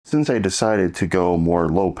Since I decided to go more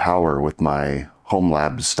low power with my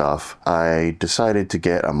HomeLab stuff, I decided to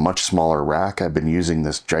get a much smaller rack. I've been using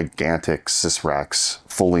this gigantic Sysrax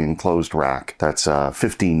fully enclosed rack that's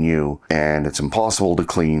 15U, and it's impossible to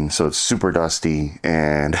clean, so it's super dusty,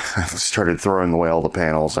 and I've started throwing away all the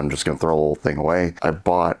panels. I'm just gonna throw the whole thing away. I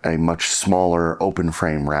bought a much smaller open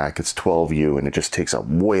frame rack. It's 12U, and it just takes up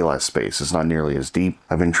way less space. It's not nearly as deep.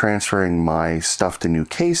 I've been transferring my stuff to new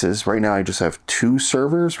cases. Right now I just have 2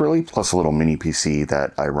 servers really, plus a little mini PC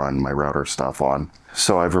that I run my router stuff on.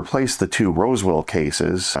 So I've replaced the 2 Rosewell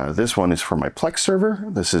cases. This one is for my Plex server.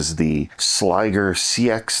 This is the Sliger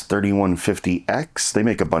CX3150X. They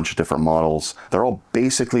make a bunch of different models. They're all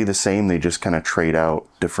basically the same. They just kind of trade out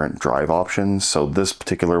different drive options. So this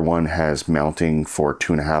particular one has mounting for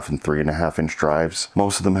 2.5 and 3.5 inch drives.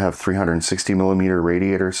 Most of them have 360mm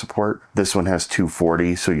radiator support. This one has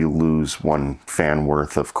 240, so you lose 1 fan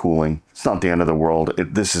worth of cooling. It's not the end of the world.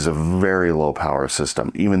 This is a very low power system,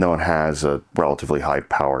 even though it has a relatively high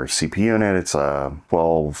power CPU in it. It's a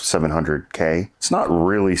 12700K. It's not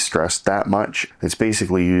really stressed that much. It's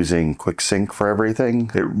basically using quick sync for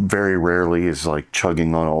everything. It very rarely is like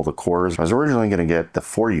chugging on all the cores. I was originally going to get the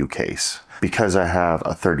 4U case because I have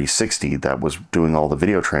a 3060 that was doing all the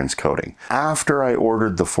video transcoding. After I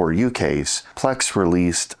ordered the 4U case, Plex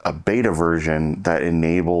released a beta version that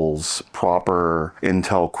enables proper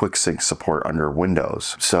Intel QuickSync support under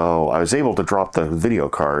Windows. So I was able to drop the video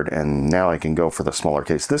card, and now I can go for the smaller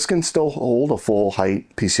case. This can still hold a full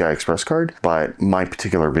height PCI Express card, but my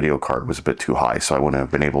particular video card was a bit too high, so I wouldn't have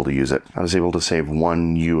been able to use it. I was able to save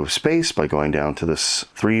 1U of space by going down to this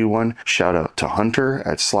 3U one. Shout out to Hunter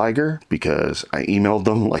at Sliger, because I emailed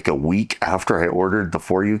them like a week after I ordered the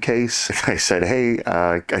 4U case. I said, hey,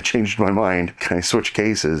 I changed my mind. Can I switch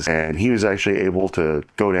cases? And he was actually able to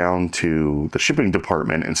go down to the shipping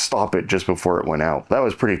department and stop it just before it went out. That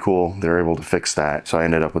was pretty cool. They were able to fix that. So I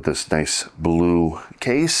ended up with this nice blue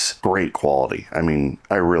case. Great quality. I mean,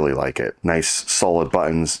 I really like it. Nice solid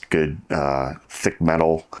buttons, good thick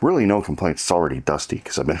metal. Really no complaints. It's already dusty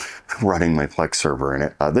because I've been running my Plex server in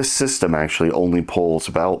it. This system actually only pulls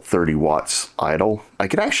about 30 watts idle. I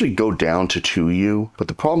could actually go down to 2U, but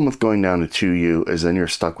the problem with going down to 2U is then you're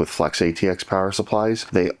stuck with Flex ATX power supplies.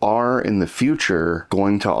 They are in the future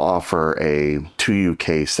going to offer a 2U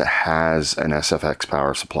case that has an SFX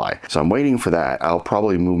power supply. So I'm waiting for that. I'll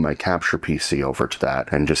probably move my capture PC over to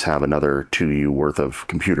that and just have another 2U worth of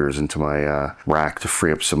computers into my rack to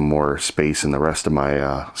free up some more space in the rest of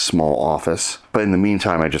my small office. But in the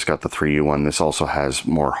meantime, I just got the 3U one. This also has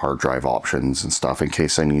more hard drive options and stuff in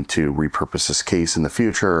case I need to repurpose this case in the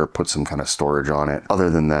future or put some kind of storage on it other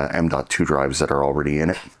than the M.2 drives that are already in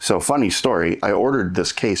it. So funny story, I ordered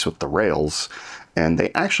this case with the rails and they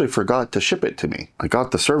actually forgot to ship it to me. I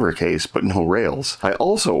got the server case, but no rails. I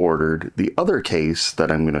also ordered the other case that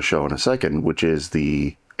I'm going to show in a second, which is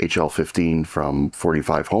the HL15 from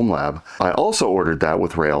 45HomeLab. I also ordered that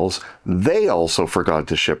with rails. They also forgot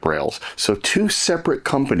to ship rails. So 2 separate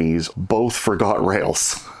companies both forgot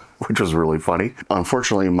rails, which was really funny.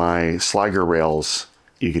 Unfortunately, my Sliger rails,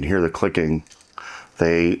 you can hear the clicking.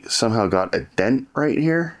 They somehow got a dent right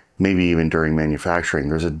here. Maybe even during manufacturing,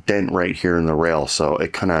 there's a dent right here in the rail, so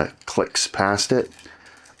it kind of clicks past it.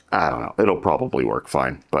 I don't know, it'll probably work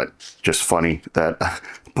fine, but just funny that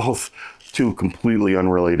both 2 completely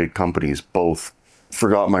unrelated companies both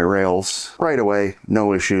forgot my rails right away.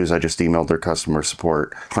 No issues. I just emailed their customer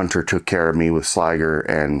support. Hunter took care of me with Sliger,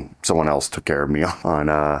 and someone else took care of me on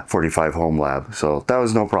 45HomeLab. So that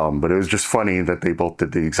was no problem, but it was just funny that they both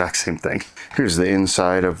did the exact same thing. Here's the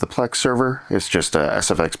inside of the Plex server. It's just a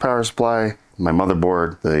SFX power supply. My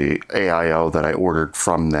motherboard, the AIO that I ordered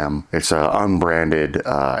from them, it's an unbranded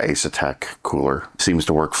Asetek cooler. Seems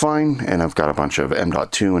to work fine, and I've got a bunch of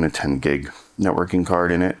M.2 and a 10 gig networking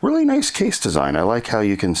card in it. Really nice case design. I like how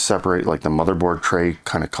you can separate, like the motherboard tray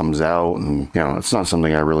kind of comes out, and you know, it's not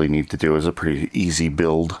something I really need to do. It's a pretty easy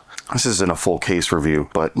build. This isn't a full case review,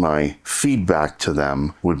 but my feedback to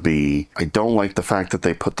them would be, I don't like the fact that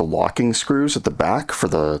they put the locking screws at the back for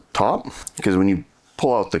the top, because when you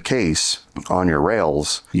pull out the case on your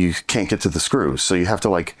rails, you can't get to the screws. So you have to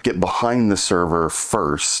like get behind the server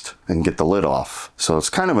first and get the lid off. So it's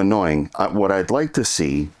kind of annoying. What I'd like to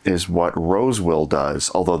see is what Rosewell does,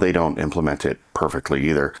 although they don't implement it perfectly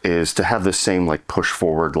either, is to have the same like push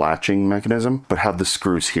forward latching mechanism, but have the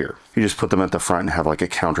screws here. You just put them at the front and have like a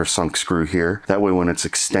countersunk screw here. That way when it's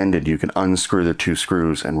extended, you can unscrew the 2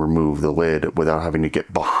 screws and remove the lid without having to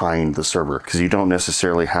get behind the server, because you don't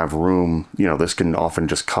necessarily have room. You know, this can often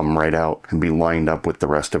just come right out and be lined up with the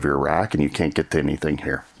rest of your rack, and you can't get to anything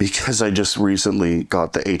here. Because I just recently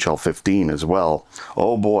got the HL15 as well,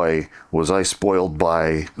 oh boy, was I spoiled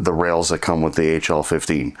by the rails that come with the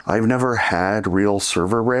HL15. I've never had real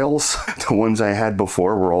server rails. The ones I had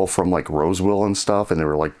before were all from like Roseville and stuff, and they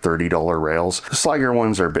were like $30 rails. The Sliger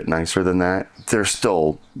ones are a bit nicer than that. They're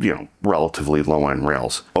still, you know, relatively low-end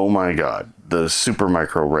rails. Oh my god, the super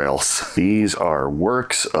micro rails. These are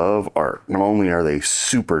works of art. Not only are they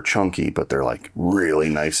super chunky, but they're like really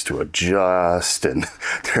nice to adjust, and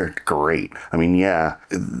they're great. I mean, yeah,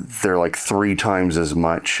 they're like 3 times as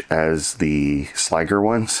much as the Sliger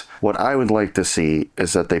ones. What I would like to see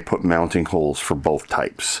is that they put mounting holes for both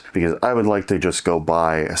types, because I would like to just go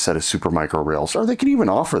buy a set of super micro rails, or they could even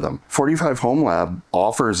offer them. 45HomeLab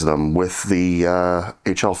offers them with the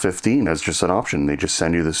HL15 as just an option. They just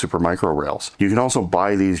send you the super micro rails. You can also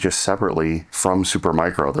buy these just separately from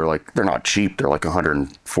Supermicro. They're not cheap. They're like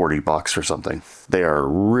 140 bucks or something. They are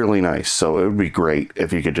really nice. So it would be great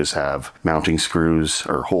if you could just have mounting screws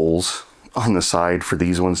or holes on the side for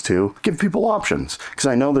these ones too. Give people options, because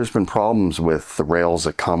I know there's been problems with the rails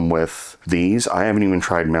that come with these. I haven't even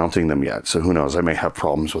tried mounting them yet, so who knows, I may have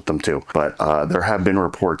problems with them too. But there have been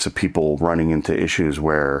reports of people running into issues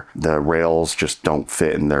where the rails just don't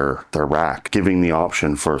fit in their rack. Giving the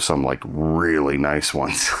option for some like really nice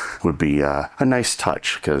ones would be a nice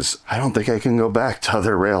touch, because I don't think I can go back to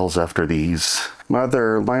other rails after these. My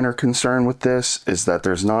other minor concern with this is that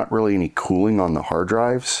there's not really any cooling on the hard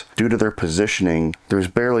drives. Due to their positioning, there's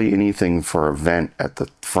barely anything for a vent at the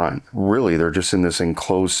front. Really, they're just in this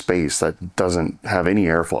enclosed space that doesn't have any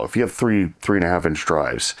airflow. If you have 3.5 inch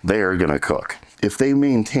drives, they are gonna cook. If they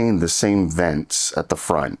maintained the same vents at the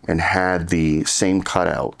front and had the same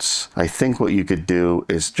cutouts, I think what you could do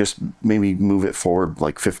is just maybe move it forward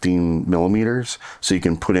like 15 millimeters so you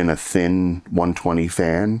can put in a thin 120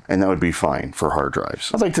 fan, and that would be fine for hard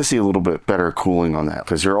drives. I'd like to see a little bit better cooling on that,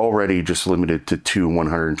 because you're already just limited to 2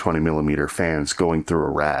 120 millimeter fans going through a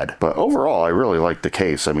rad. But overall, I really like the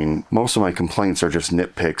case. I mean, most of my complaints are just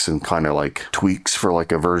nitpicks and kind of like tweaks for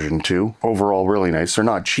like a version 2. Overall, really nice. They're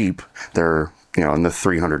not cheap. They're, you know, in the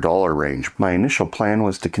 $300 range. My initial plan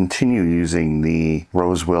was to continue using the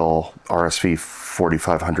Roseville RSV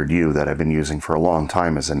 4500U that I've been using for a long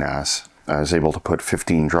time as a NAS. I was able to put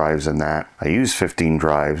 15 drives in that. I used 15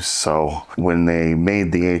 drives, so when they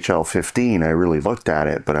made the HL15, I really looked at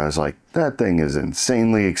it, but I was like, that thing is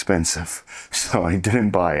insanely expensive, so I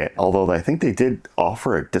didn't buy it. Although I think they did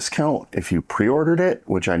offer a discount if you pre-ordered it,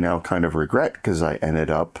 which I now kind of regret because I ended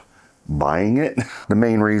up buying it. The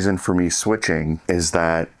main reason for me switching is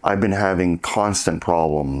that I've been having constant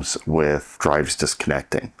problems with drives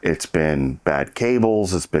disconnecting. It's been bad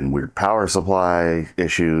cables, it's been weird power supply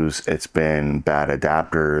issues, it's been bad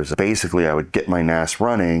adapters. Basically, I would get my NAS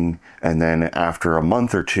running, and then after a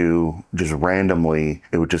month or two, just randomly,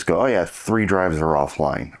 it would just go, oh yeah, 3 drives are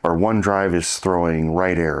offline, or 1 drive is throwing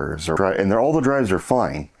write errors, and all the drives are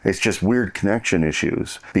fine. It's just weird connection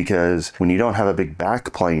issues, because when you don't have a big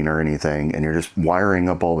backplane or anything and you're just wiring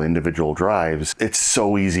up all the individual drives, it's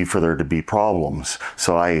so easy for there to be problems.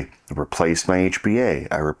 So I replaced my HBA,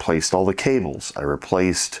 I replaced all the cables, I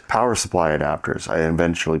replaced power supply adapters, I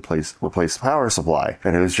eventually replaced the power supply,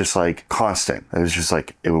 and it was just like constant. It was just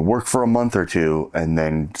like, it would work for a month or two and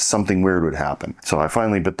then something weird would happen. So I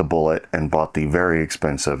finally bit the bullet and bought the very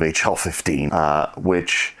expensive HL15,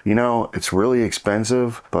 which, you know, it's really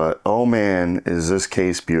expensive, but oh man, is this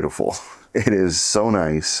case beautiful. It is so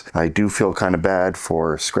nice. I do feel kind of bad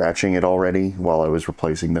for scratching it already while I was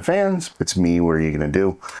replacing the fans. It's me, what are you gonna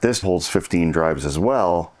do? This holds 15 drives as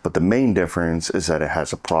well, but the main difference is that it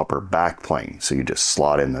has a proper backplane. So you just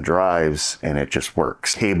slot in the drives and it just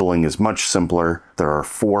works. Cabling is much simpler. There are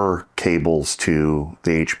 4 cables to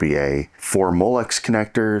the HBA, 4 Molex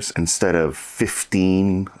connectors instead of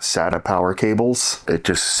 15 SATA power cables. It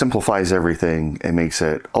just simplifies everything and makes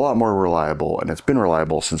it a lot more reliable, and it's been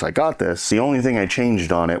reliable since I got this. The only thing I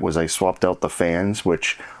changed on it was I swapped out the fans,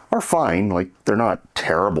 which are fine. Like, they're not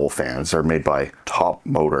terrible fans. They're made by Top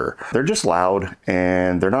Motor. They're just loud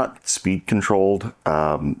and they're not speed controlled.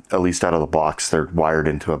 At least out of the box, they're wired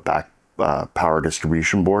into a power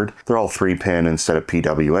distribution board. They're all 3-pin instead of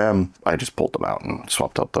PWM. I just pulled them out and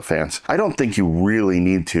swapped out the fans. I don't think you really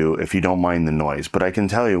need to if you don't mind the noise, but I can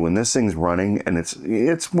tell you when this thing's running, and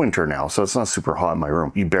it's winter now, so it's not super hot in my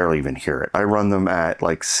room, you barely even hear it. I run them at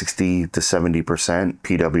like 60 to 70%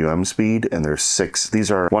 PWM speed, and there's 6.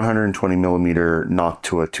 These are 120 millimeter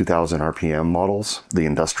Noctua 2000 RPM models, the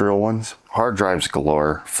industrial ones. Hard drives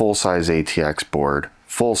galore, full-size ATX board,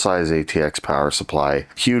 full-size ATX power supply,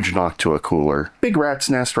 huge Noctua cooler. Big rat's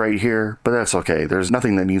nest right here, but that's okay. There's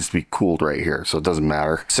nothing that needs to be cooled right here, so it doesn't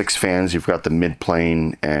matter. 6 fans, you've got the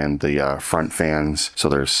mid-plane and the front fans, so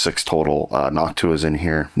there's 6 total Noctuas in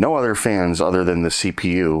here. No other fans other than the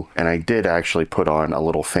CPU, and I did actually put on a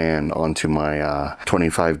little fan onto my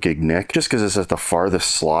 25 gig NIC, just because it's at the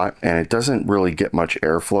farthest slot, and it doesn't really get much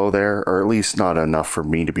airflow there, or at least not enough for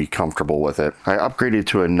me to be comfortable with it. I upgraded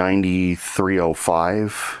to a 9305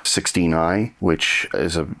 16i, which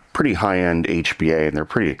is a pretty high-end HBA, and they're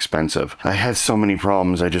pretty expensive. I had so many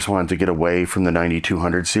problems. I just wanted to get away from the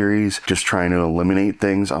 9200 series, just trying to eliminate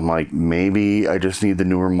things. I'm like, maybe I just need the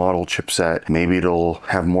newer model chipset. Maybe it'll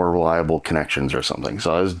have more reliable connections or something.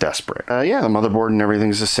 So I was desperate. Yeah, the motherboard and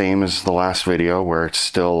everything's the same as the last video, where it's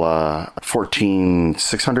still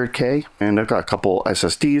 14600K, and I've got a couple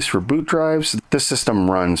SSDs for boot drives. This system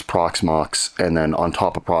runs Proxmox, and then on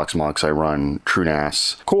top of Proxmox, I run TrueNAS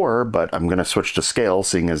Core, but I'm going to switch to Scale,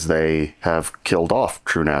 seeing as they have killed off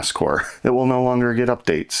TrueNAS Core. It will no longer get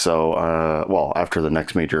updates, so, well, after the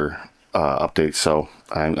next major update, so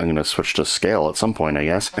I'm going to switch to Scale at some point, I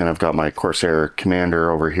guess. And I've got my Corsair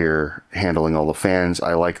Commander over here handling all the fans.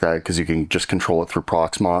 I like that because you can just control it through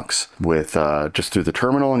Proxmox with just through the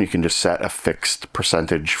terminal, and you can just set a fixed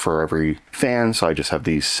percentage for every fan. So I just have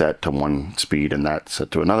these set to one speed and that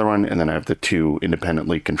set to another one, and then I have the 2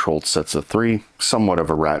 independently controlled sets of 3. Somewhat of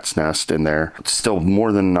a rat's nest in there. It's still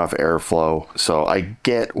more than enough airflow, so I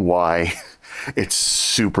get why it's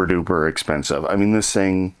super duper expensive. I mean, this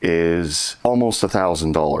thing is almost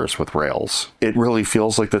 $1,000 with rails. It really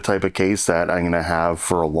feels like the type of case that I'm going to have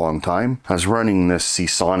for a long time. I was running this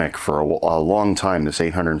Seasonic for a long time, this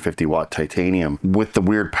 850 watt titanium. With the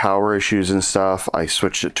weird power issues and stuff, I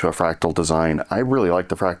switched it to a Fractal Design. I really like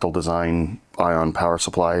the Fractal Design ion power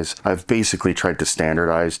supplies. I've basically tried to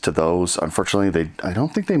standardize to those. Unfortunately, I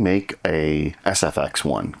don't think they make a SFX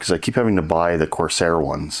one, because I keep having to buy the Corsair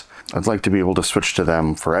ones. I'd like to be able to switch to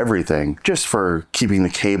them for everything, just for keeping the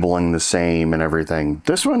cabling the same and everything.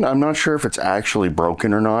 This one, I'm not sure if it's actually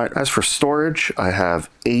broken or not. As for storage, I have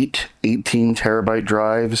 8 18 terabyte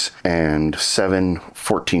drives and 7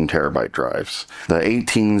 14 terabyte drives. The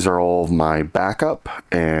 18s are all of my backup,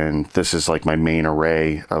 and this is like my main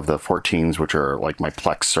array of the 14s, which are like my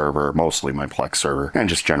Plex server, mostly my Plex server, and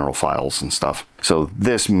just general files and stuff. So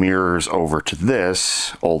this mirrors over to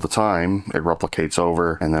this all the time. It replicates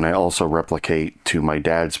over, and then I also replicate to my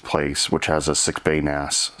dad's place, which has a 6-bay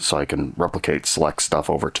NAS, so I can replicate select stuff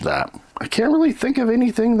over to that. I can't really think of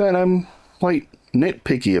anything that I'm like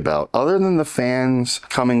nitpicky about, other than the fans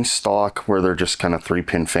coming stock where they're just kind of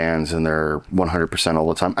 3-pin fans and they're 100% all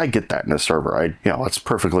the time. I get that in a server. You know, it's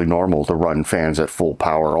perfectly normal to run fans at full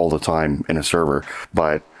power all the time in a server,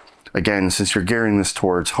 but again, since you're gearing this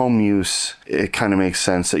towards home use, it kind of makes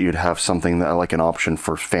sense that you'd have something that, like an option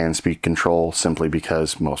for fan speed control, simply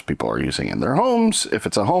because most people are using it in their homes. If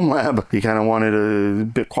it's a home lab, you kind of want it a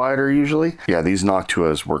bit quieter usually. Yeah, these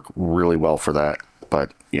Noctuas work really well for that.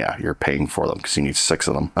 But yeah, you're paying for them because you need 6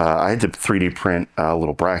 of them. I had to 3D print a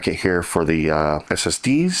little bracket here for the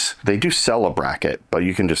SSDs. They do sell a bracket, but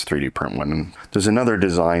you can just 3D print one. And there's another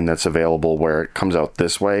design that's available where it comes out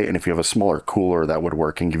this way, and if you have a smaller cooler, that would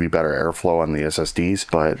work and give you better airflow on the SSDs.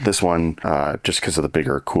 But this one, just because of the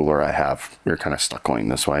bigger cooler I have, you're kind of stuck going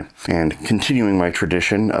this way. And continuing my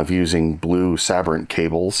tradition of using blue Sabrent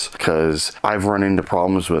cables, because I've run into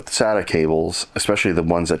problems with SATA cables, especially the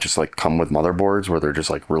ones that just like come with motherboards, where they're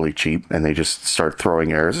just like really cheap and they just start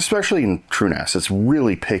throwing errors, especially in TrueNAS. It's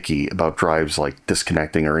really picky about drives like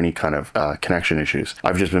disconnecting or any kind of connection issues.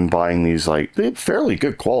 I've just been buying these like fairly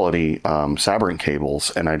good quality Sabrent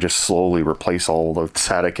cables, and I just slowly replace all the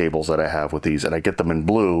SATA cables that I have with these, and I get them in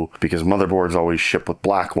blue because motherboards always ship with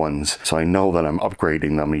black ones, so I know that I'm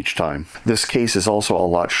upgrading them each time. This case is also a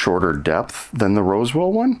lot shorter depth than the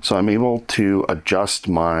Rosewell one, so I'm able to adjust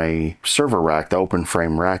my server rack, the open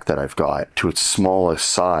frame rack that I've got, to its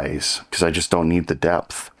smallest size because I just don't need the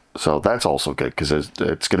depth. So that's also good because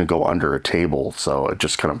it's going to go under a table, so it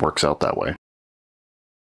just kind of works out that way.